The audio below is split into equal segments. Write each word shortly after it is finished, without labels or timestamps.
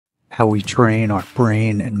How we train our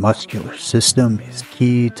brain and muscular system is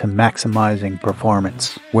key to maximizing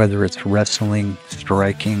performance. Whether it's wrestling,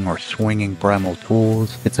 striking, or swinging primal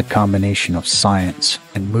tools, it's a combination of science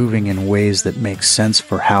and moving in ways that make sense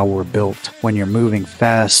for how we're built. When you're moving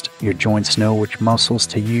fast, your joints know which muscles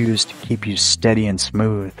to use to keep you steady and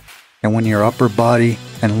smooth. And when your upper body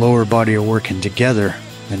and lower body are working together,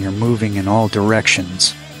 and you're moving in all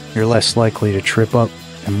directions, you're less likely to trip up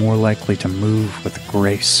and more likely to move with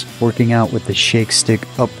grace. Working out with the shake stick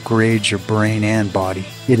upgrades your brain and body.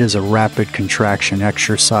 It is a rapid contraction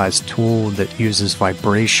exercise tool that uses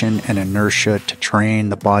vibration and inertia to train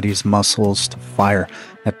the body's muscles to fire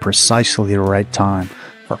at precisely the right time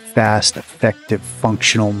for fast, effective,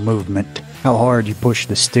 functional movement. How hard you push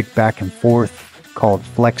the stick back and forth, called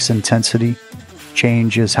flex intensity,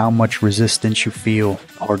 changes how much resistance you feel.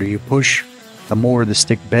 The harder you push, the more the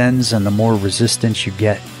stick bends and the more resistance you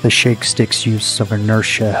get. The shake stick's use of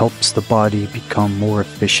inertia helps the body become more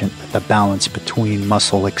efficient at the balance between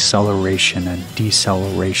muscle acceleration and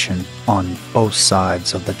deceleration on both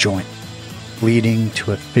sides of the joint, leading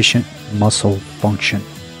to efficient muscle function.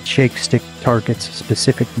 Shake stick targets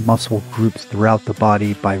specific muscle groups throughout the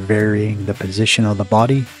body by varying the position of the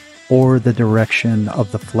body or the direction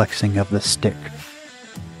of the flexing of the stick.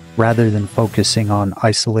 Rather than focusing on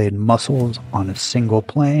isolated muscles on a single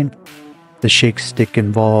plane, the shake stick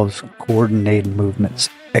involves coordinated movements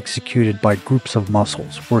executed by groups of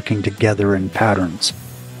muscles working together in patterns.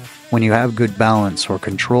 When you have good balance or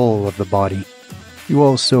control of the body, you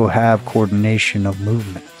also have coordination of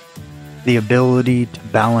movement. The ability to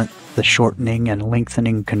balance the shortening and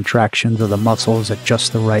lengthening contractions of the muscles at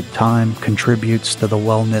just the right time contributes to the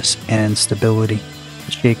wellness and stability.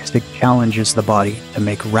 The shake stick challenges the body to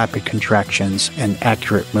make rapid contractions and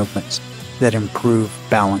accurate movements that improve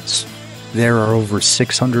balance. There are over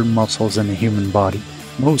 600 muscles in the human body.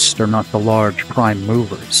 Most are not the large prime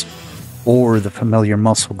movers or the familiar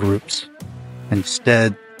muscle groups.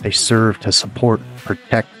 Instead, they serve to support,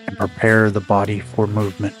 protect, and prepare the body for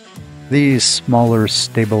movement. These smaller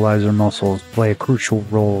stabilizer muscles play a crucial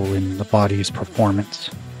role in the body's performance.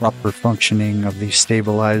 Proper functioning of these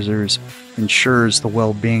stabilizers ensures the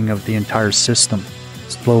well-being of the entire system.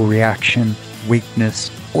 Slow reaction, weakness,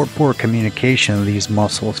 or poor communication of these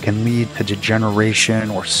muscles can lead to degeneration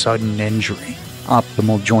or sudden injury.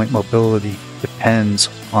 Optimal joint mobility depends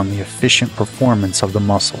on the efficient performance of the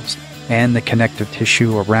muscles and the connective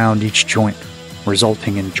tissue around each joint,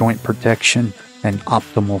 resulting in joint protection and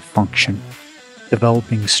optimal function.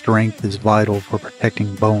 Developing strength is vital for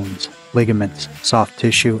protecting bones, ligaments, soft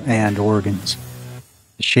tissue, and organs.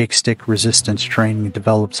 The shake stick resistance training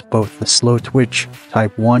develops both the slow twitch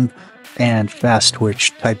type 1 and fast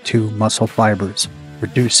twitch type 2 muscle fibers,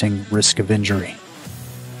 reducing risk of injury.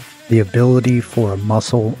 The ability for a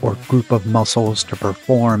muscle or group of muscles to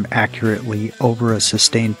perform accurately over a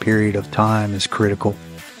sustained period of time is critical.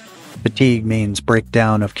 Fatigue means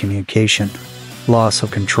breakdown of communication, loss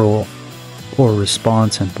of control, poor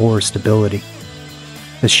response, and poor stability.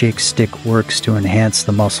 The shake stick works to enhance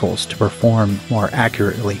the muscles to perform more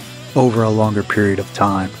accurately over a longer period of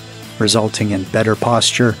time, resulting in better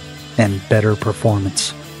posture and better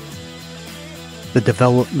performance. The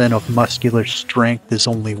development of muscular strength is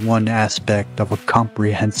only one aspect of a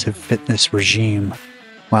comprehensive fitness regime.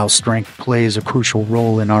 While strength plays a crucial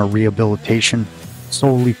role in our rehabilitation,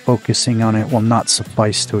 solely focusing on it will not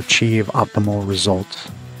suffice to achieve optimal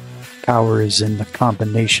results. Power is in the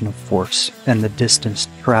combination of force and the distance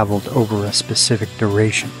traveled over a specific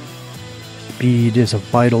duration. Speed is a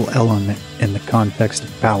vital element in the context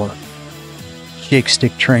of power. Shake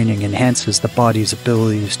stick training enhances the body's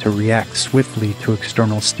abilities to react swiftly to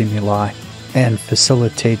external stimuli and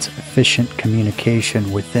facilitates efficient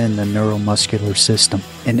communication within the neuromuscular system,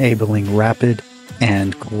 enabling rapid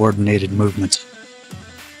and coordinated movements.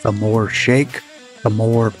 The more shake, the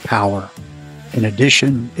more power. In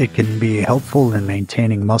addition, it can be helpful in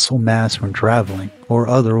maintaining muscle mass when traveling or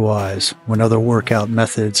otherwise when other workout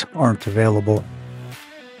methods aren't available.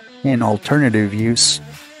 In alternative use,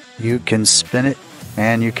 you can spin it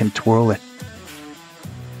and you can twirl it.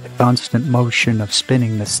 The constant motion of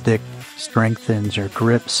spinning the stick strengthens your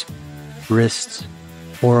grips, wrists,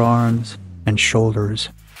 forearms, and shoulders.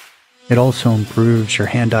 It also improves your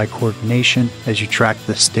hand-eye coordination as you track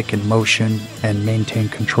the stick in motion and maintain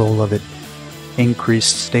control of it.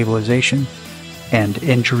 Increased stabilization, and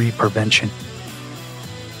injury prevention.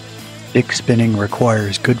 Stick spinning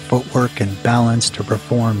requires good footwork and balance to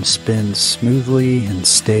perform spins smoothly and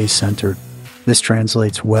stay centered. This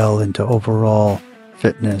translates well into overall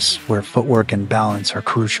fitness, where footwork and balance are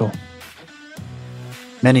crucial.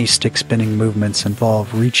 Many stick spinning movements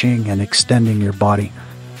involve reaching and extending your body,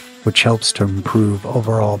 which helps to improve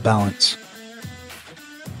overall balance.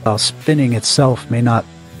 While spinning itself may not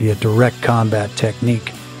be a direct combat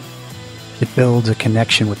technique, it builds a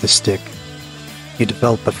connection with the stick. You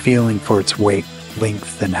develop a feeling for its weight,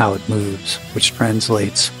 length, and how it moves, which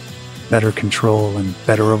translates better control and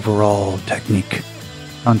better overall technique.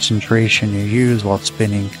 Concentration you use while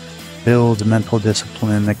spinning builds mental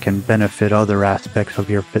discipline that can benefit other aspects of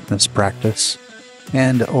your fitness practice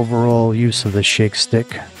and overall use of the shake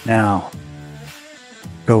stick. Now,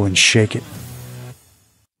 go and shake it.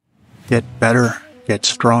 Get better, get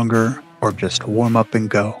stronger, or just warm up and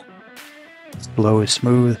go. Slow is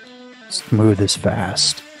smooth, smooth is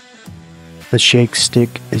fast. The shake stick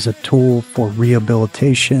is a tool for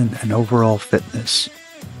rehabilitation and overall fitness.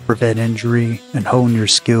 Prevent injury and hone your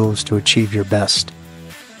skills to achieve your best.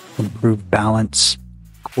 Improve balance,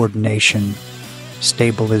 coordination,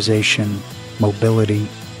 stabilization, mobility,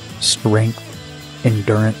 strength,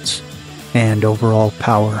 endurance, and overall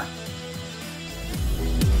power.